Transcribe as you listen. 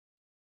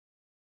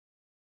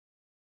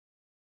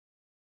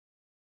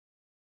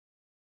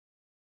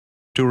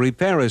To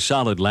repair a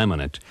solid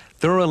laminate,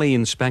 thoroughly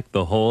inspect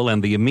the hole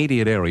and the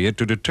immediate area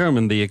to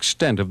determine the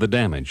extent of the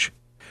damage.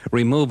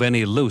 Remove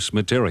any loose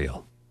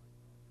material.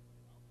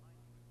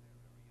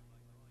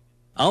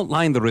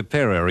 Outline the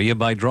repair area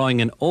by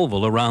drawing an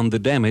oval around the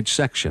damaged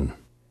section.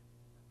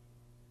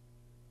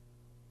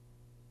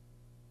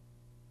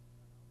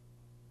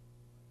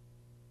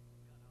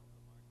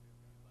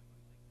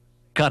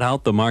 Cut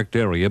out the marked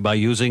area by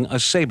using a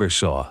saber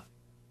saw.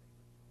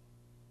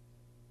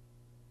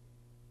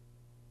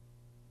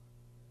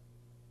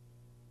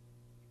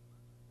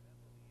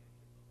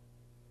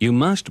 You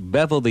must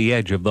bevel the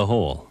edge of the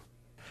hole.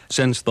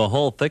 Since the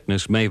hole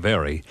thickness may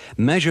vary,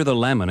 measure the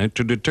laminate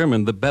to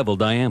determine the bevel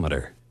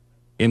diameter.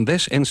 In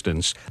this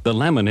instance, the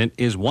laminate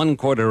is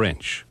 1/4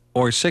 inch,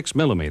 or 6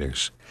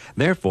 millimeters.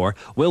 Therefore,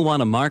 we'll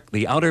want to mark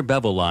the outer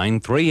bevel line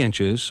 3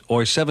 inches,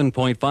 or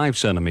 7.5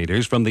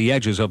 centimeters from the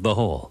edges of the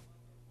hole.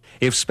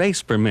 If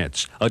space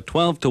permits, a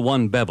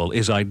 12:1 bevel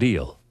is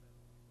ideal.